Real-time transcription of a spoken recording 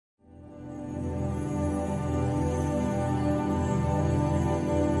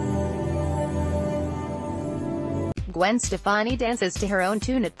Gwen Stefani dances to her own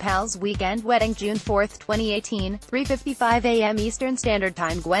tune at Pal's weekend wedding June 4, 2018, 3:55 a.m. Eastern Standard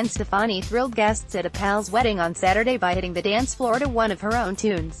Time. Gwen Stefani thrilled guests at a Pal's wedding on Saturday by hitting the dance floor to one of her own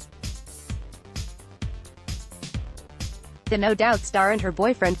tunes. The No Doubt star and her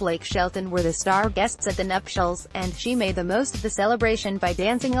boyfriend Blake Shelton were the star guests at the nuptials, and she made the most of the celebration by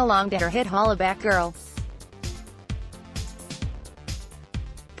dancing along to her hit Hollaback Girl.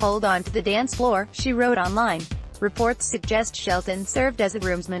 "Hold on to the dance floor," she wrote online. Reports suggest Shelton served as a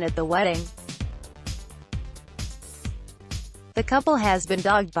groomsman at the wedding. The couple has been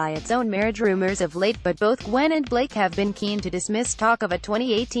dogged by its own marriage rumors of late, but both Gwen and Blake have been keen to dismiss talk of a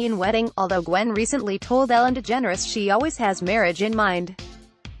 2018 wedding, although Gwen recently told Ellen DeGeneres she always has marriage in mind.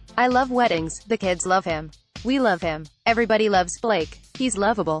 "I love weddings, the kids love him. We love him. Everybody loves Blake. He's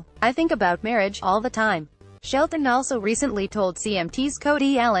lovable. I think about marriage all the time." Shelton also recently told CMT's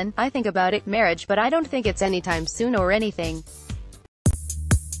Cody Allen, "I think about marriage, but I don't think it's anytime soon or anything."